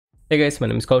Hey guys, my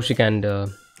name is Kaushik and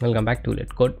welcome back to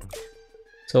LetCode.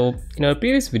 So in our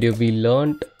previous video, we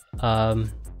learned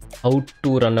how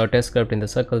to run our test script in the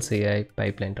Circles AI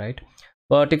pipeline, right?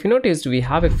 But if you noticed, we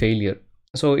have a failure.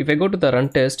 So if I go to the run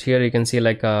test here, you can see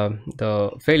like the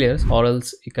failures, or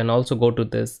else you can also go to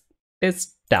this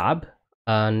test tab,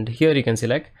 and here you can see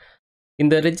like in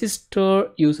the register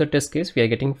user test case, we are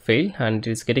getting failed, and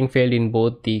it's getting failed in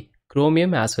both the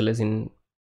Chromium as well as in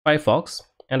Firefox.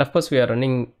 And of course, we are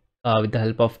running with the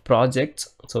help of projects,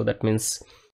 so that means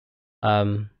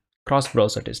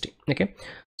cross-browser testing. Okay,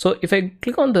 so if I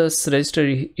click on this register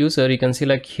user, you can see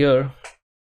like here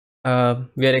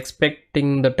we are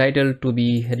expecting the title to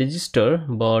be register,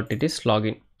 but it is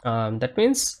login. That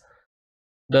means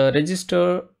the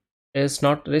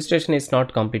registration is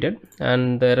not completed,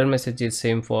 and the error message is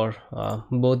same for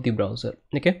both the browser.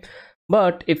 Okay,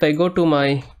 but if I go to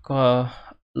my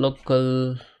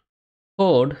local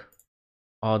code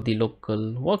or the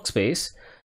local workspace,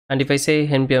 and if I say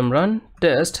npm run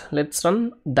test, let's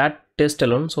run that test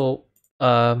alone. So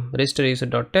register user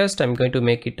dot test, I'm going to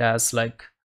make it as like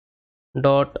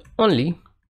dot only.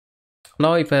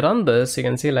 Now if I run this, you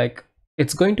can see like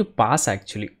it's going to pass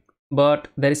actually, but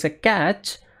there is a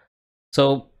catch.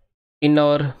 So in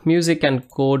our music and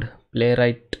code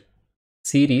Playwright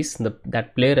series,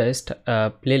 that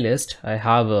playlist, I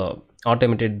have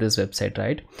automated this website,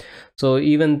 right? So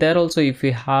even there also, if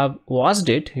you have watched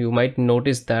it, you might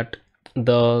notice that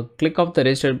the click of the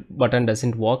register button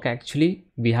doesn't work. Actually,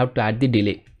 we have to add the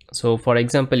delay. So for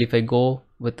example, if I go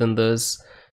within this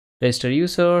register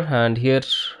user, and here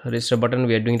register button,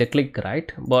 we are doing the click,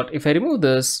 right? But if I remove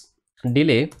this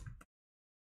delay,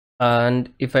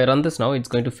 and if I run this now, it's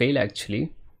going to fail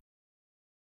actually.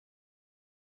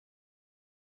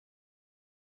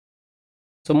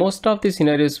 So most of the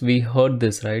scenarios we heard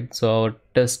this, right? So our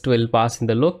test will pass in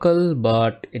the local,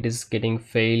 but it is getting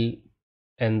fail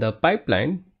in the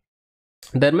pipeline.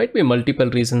 There might be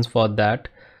multiple reasons for that,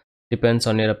 depends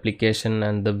on your application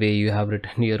and the way you have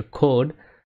written your code.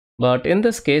 But in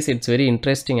this case, it's very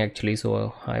interesting actually,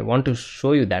 so I want to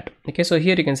show you that. Okay, so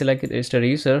here you can see like register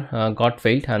user got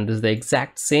failed, and this is the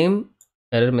exact same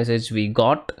error message we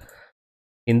got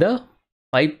in the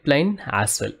pipeline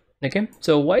as well. Okay,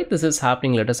 so why this is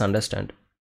happening, let us understand.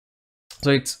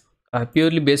 So it's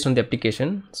purely based on the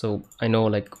application. So I know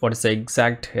like what is the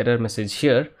exact error message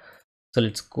here. So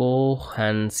let's go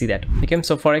and see that. Okay,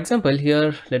 so for example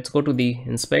here, let's go to the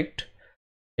inspect,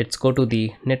 let's go to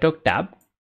the network tab,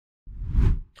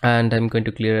 and I'm going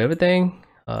to clear everything.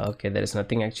 Okay, there is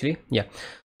nothing actually. Yeah,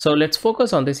 so let's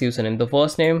focus on this username. The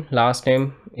first name, last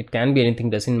name, it can be anything,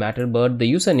 doesn't matter, but the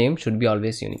username should be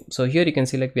always unique. So here you can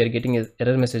see like we are getting an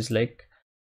error message like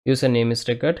username is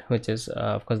triggered, which is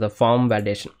of course the form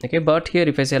validation. Okay, but here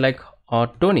if I say like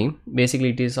Tony,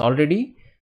 basically it is already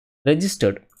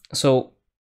registered. So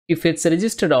if it's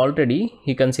registered already,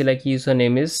 you can see like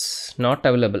username is not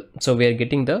available, so we are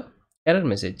getting the error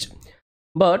message.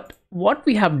 But what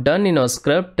we have done in our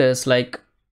script is like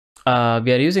we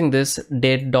are using this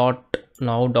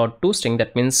date.now.toString.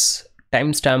 that means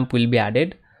timestamp will be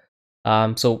added.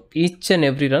 So each and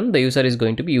every run the user is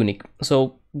going to be unique,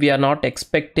 so we are not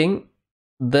expecting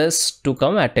this to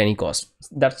come at any cost.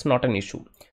 That's not an issue.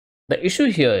 The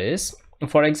issue here is,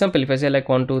 for example, if I say like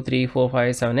 1 2 3 4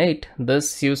 5 7 8,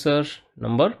 this user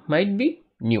number might be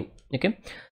new. Okay,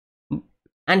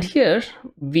 and here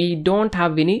we don't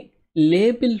have any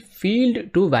label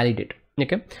field to validate.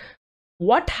 Okay,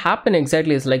 what happened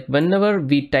exactly is like whenever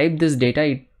we type this data,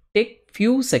 it take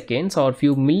few seconds or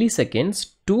few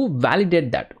milliseconds to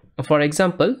validate that. For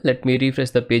example, let me refresh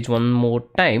the page one more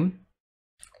time.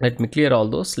 Let me clear all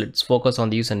those. Let's focus on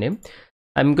the username.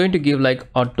 I'm going to give like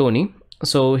Tony.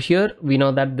 So here we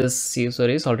know that this user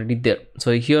is already there.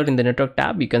 So here in the network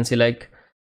tab, you can see like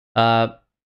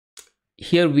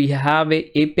here we have a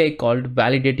API called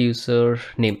validate user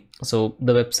name. So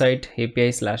the website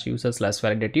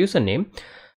API/user/validate username,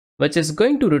 which is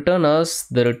going to return us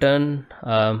the return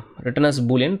us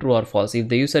boolean true or false. If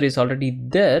the user is already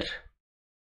there,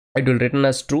 it will return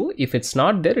us true. If it's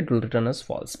not there, it will return us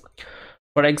false.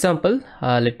 For example,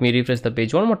 let me refresh the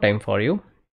page one more time for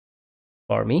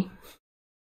me.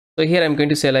 So here I'm going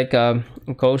to say like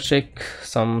Kaushik,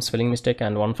 some spelling mistake,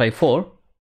 and 154.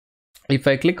 If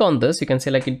I click on this, you can say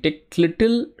like it takes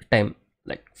little time,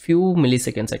 like few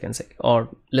milliseconds I can say, or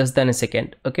less than a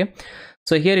second. Okay,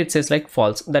 so here it says like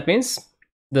false. That means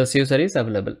this user is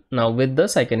available. Now with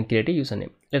this I can create a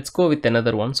username. Let's go with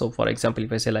another one. So for example,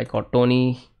 if I say like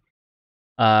Tony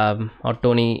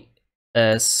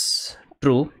is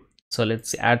true, so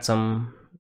let's add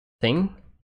something.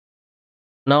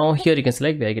 Now here you can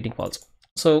select we are getting false.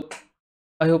 So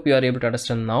I hope you are able to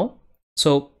understand now.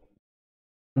 So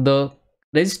the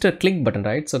register click button,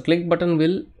 right? So click button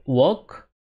will work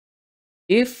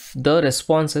if the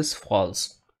response is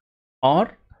false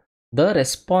or the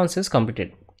response is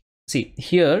completed. See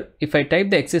here, if I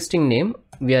type the existing name,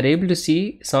 we are able to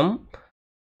see some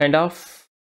kind of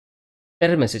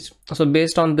error message. So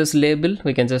based on this label,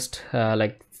 we can just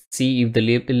like see if the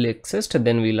label exists,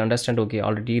 then we'll understand, okay,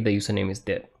 already the username is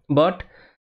there. But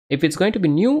if it's going to be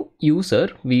new user,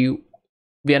 we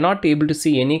are not able to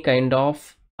see any kind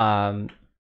of um,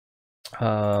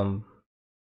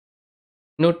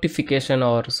 notification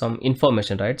or some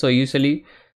information, right? So usually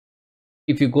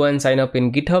if you go and sign up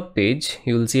in GitHub page,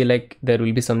 you will see like there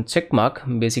will be some check mark.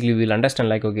 Basically we'll understand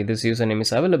like, okay, this username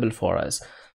is available for us,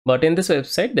 but in this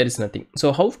website there is nothing.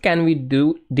 So how can we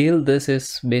deal this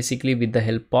is basically with the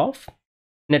help of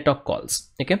network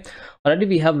calls. Okay, already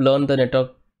we have learned the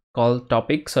network call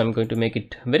topic, so I'm going to make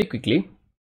it very quickly.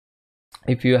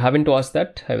 If you haven't watched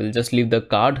that, I will just leave the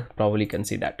card, probably you can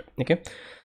see that. Okay, so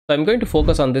I'm going to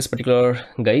focus on this particular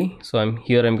guy. So I'm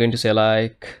going to say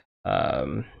like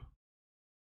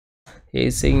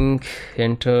async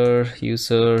enter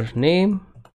username,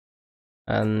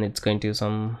 and it's going to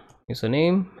some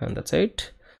username, and that's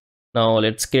it. Now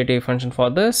let's create a function for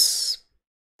this.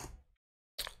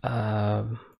 Yeah,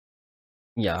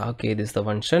 okay, this is the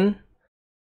function,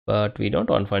 but we don't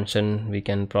want function. We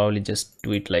can probably just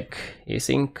do it like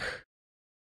async,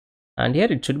 and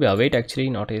here it should be await, actually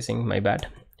not async, my bad.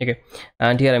 Okay,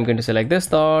 and here I'm going to select this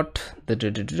dot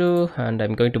and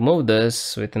I'm going to move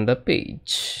this within the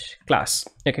page class.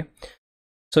 Okay,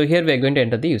 so here we are going to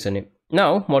enter the username.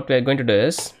 Now what we are going to do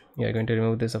is we are going to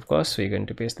remove this, of course. We're going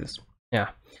to paste this. Yeah,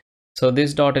 so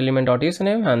this dot element dot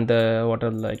username, and the what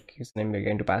are like username we're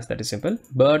going to pass. That is simple.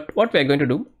 But what we are going to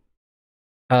do,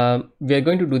 we are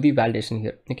going to do the validation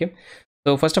here. Okay,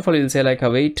 so first of all we'll say like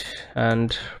await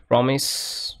and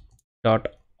promise dot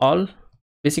all.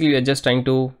 Basically we are just trying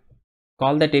to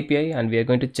call that API and we are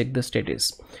going to check the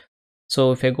status.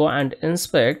 So if I go and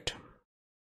inspect,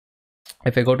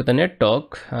 if I go to the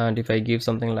network and if I give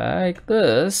something like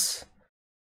this,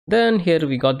 then here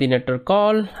we got the network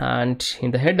call, and in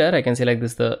the header I can say like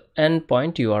this the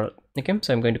endpoint URL. Okay,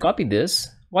 so I'm going to copy this.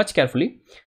 Watch carefully.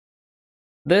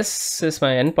 This is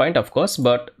my endpoint, of course,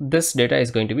 but this data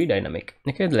is going to be dynamic.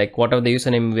 Okay, like whatever the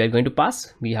username we are going to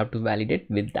pass, we have to validate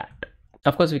with that.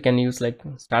 Of course we can use like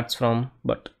starts from,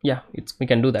 but yeah, we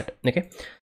can do that. Okay,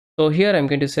 so here I'm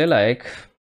going to say like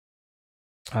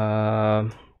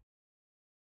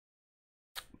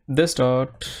this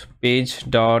dot page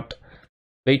dot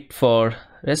wait for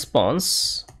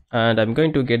response, and I'm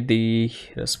going to get the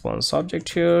response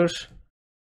object here,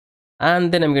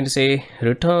 and then I'm going to say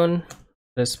return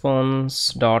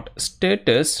response dot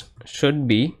status should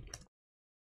be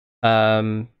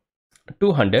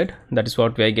 200. That is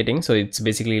what we are getting. So it's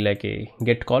basically like a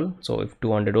get call. So if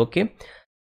 200, okay.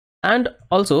 And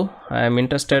also I am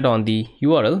interested on the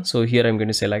URL. So here I'm going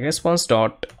to say like response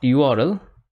dot URL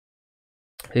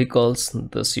equals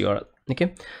this URL.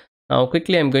 Okay, now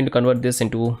quickly I'm going to convert this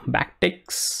into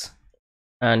backticks,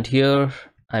 and here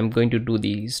I'm going to do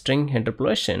the string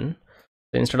interpolation.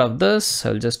 So instead of this,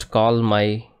 I'll just call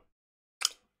my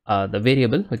the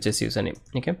variable which is username.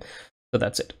 Okay, so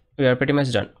that's it. We are pretty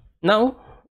much done. Now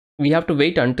we have to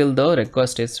wait until the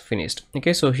request is finished.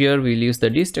 Okay, so here we'll use the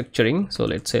destructuring. So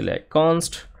let's say like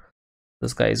const,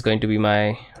 this guy is going to be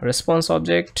my response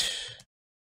object,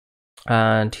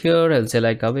 and here I'll say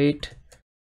like await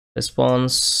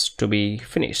response to be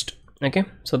finished. Okay,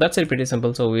 so that's it, pretty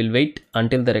simple. So we'll wait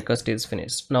until the request is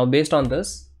finished. Now based on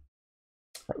this,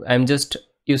 I'm just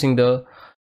using the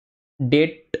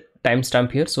date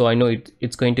timestamp here, so I know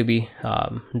it's going to be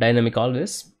dynamic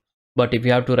always. But if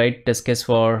you have to write test case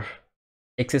for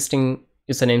existing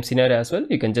username scenario as well,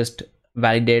 you can just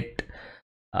validate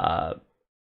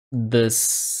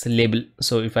this label.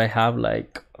 So if I have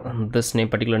like this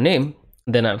particular name,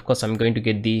 then of course I'm going to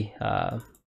get the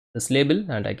this label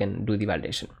and I can do the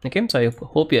validation. Okay, so I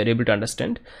hope you are able to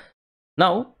understand.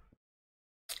 Now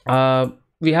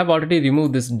we have already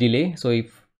removed this delay. So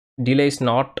if delay is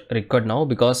not required now,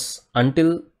 because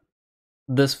until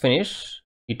this finish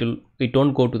it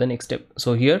won't go to the next step.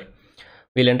 So here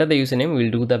we'll enter the username,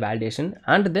 we'll do the validation,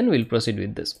 and then we'll proceed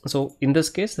with this. So in this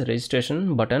case, the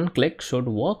registration button click should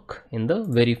work in the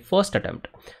very first attempt.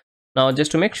 Now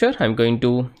just to make sure, I'm going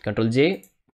to Control J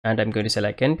and I'm going to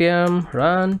select npm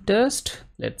run test.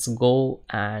 Let's go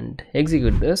and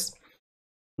execute this.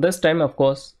 This time, of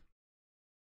course,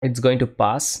 it's going to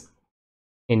pass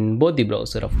in both the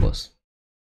browser, of course.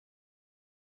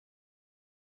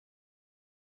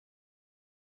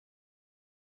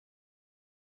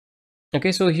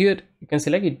 Okay, so here you can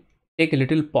select it, take a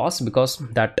little pause because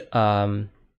that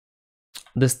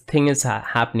this thing is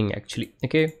happening actually.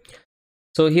 Okay,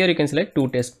 so here you can select two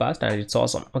test passed and it's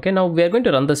awesome. Okay, now we are going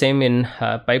to run the same in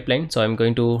pipeline. So I'm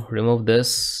going to remove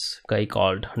this guy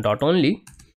called dot only,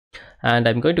 and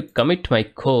I'm going to commit my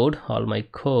code, all my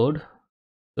code.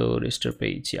 So register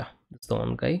page, yeah, that's the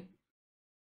one guy.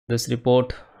 This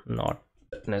report not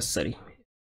necessary.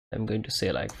 I'm going to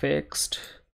say like fixed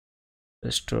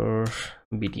restore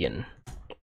btn,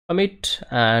 commit,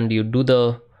 and you do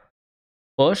the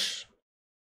push.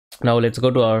 Now let's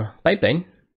go to our pipeline.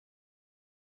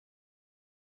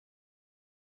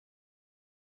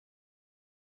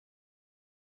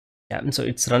 Yeah, so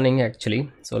it's running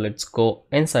actually. So let's go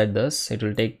inside this. It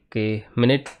will take a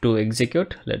minute to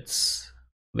execute. Let's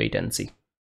wait and see.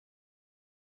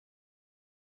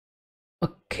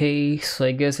 Okay, so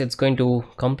I guess it's going to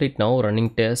complete now,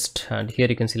 running test, and here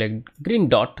you can select green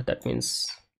dot. That means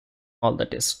all the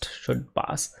test should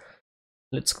pass.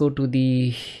 Let's go to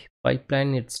the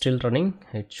pipeline. It's still running.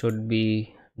 It should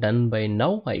be done by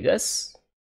now, I guess.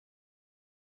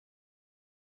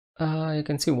 You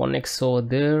can see 1x over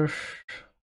there,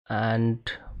 and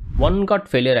one got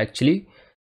failure actually,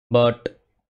 but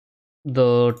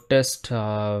the test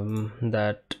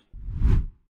that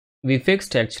we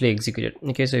fixed actually executed.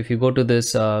 Okay, so if you go to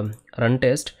this run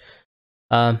test,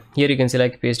 here you can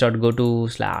select paste out, go to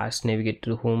slash navigate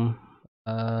to home,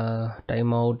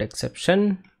 timeout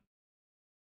exception.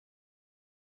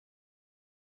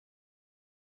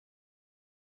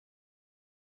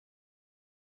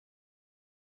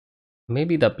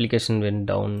 Maybe the application went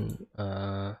down.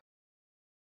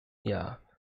 Yeah,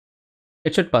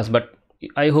 it should pass, but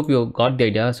I hope you got the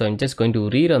idea. So I'm just going to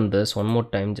rerun this one more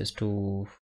time just to.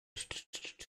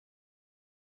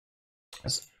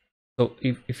 So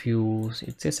if you,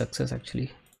 it's a success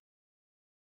actually.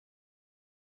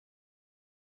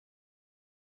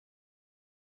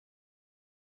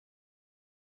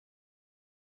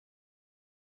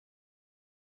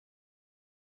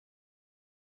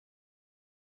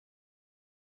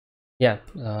 Yeah,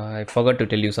 I forgot to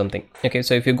tell you something. Okay,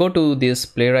 so if you go to this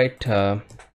Playwright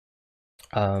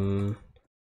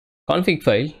config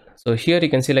file, so here you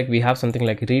can see like we have something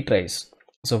like retries.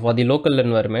 So for the local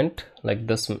environment, like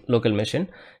this local machine,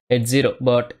 it's 0,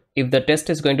 but if the test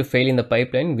is going to fail in the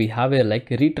pipeline, we have a like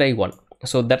retry 1.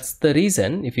 So that's the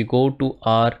reason if you go to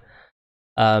our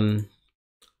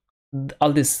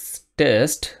all this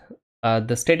test,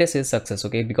 the status is success.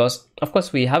 Okay, because of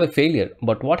course we have a failure,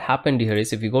 but what happened here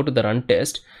is if you go to the run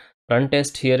test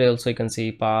here also you can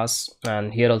see pass,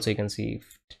 and here also you can see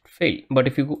fail. But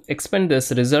if you expand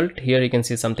this result, here you can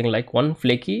see something like 1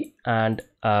 flaky and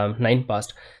 9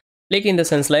 passed. Flaky in the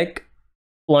sense like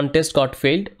one test got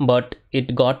failed, but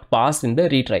it got passed in the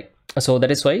retry. So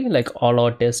that is why like all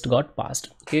our tests got passed.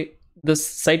 Okay, this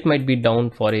site might be down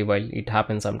for a while. It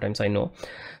happens sometimes, I know.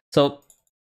 So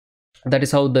that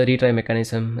is how the retry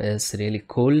mechanism is really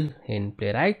cool in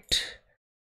Playwright.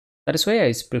 That is why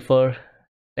I prefer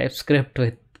TypeScript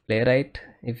with Playwright.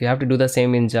 If you have to do the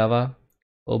same in Java,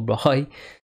 oh boy,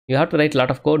 you have to write a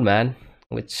lot of code, man,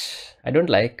 which I don't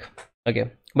like.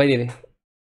 Okay, by the way,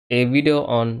 a video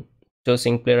on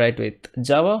choosing Playwright with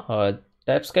Java or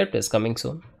TypeScript is coming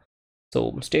soon,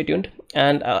 so stay tuned.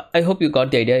 And I hope you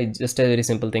got the idea. It's just a very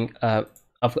simple thing.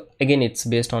 Again, it's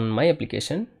based on my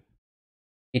application.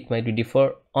 It might be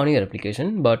differ on your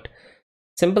application, but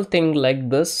simple thing like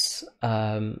this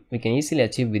we can easily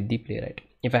achieve with the Playwright.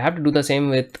 If I have to do the same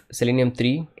with Selenium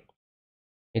 3,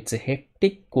 it's a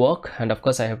hectic work, and of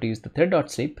course I have to use the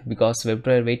thread.sleep because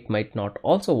WebDriver wait might not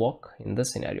also work in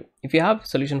this scenario. If you have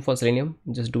solution for Selenium,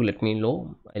 just do let me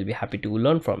know. I'll be happy to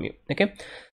learn from you. Okay,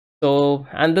 so,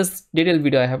 and this detailed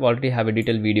video, I have already have a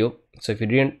detailed video, so if you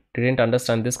didn't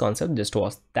understand this concept, just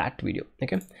watch that video.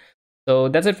 Okay, so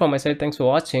that's it from my side. Thanks for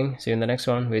watching. See you in the next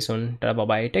one very soon. Bye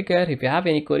bye, take care. If you have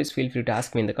any queries, feel free to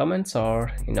ask me in the comments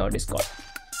or in our Discord.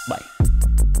 Bye.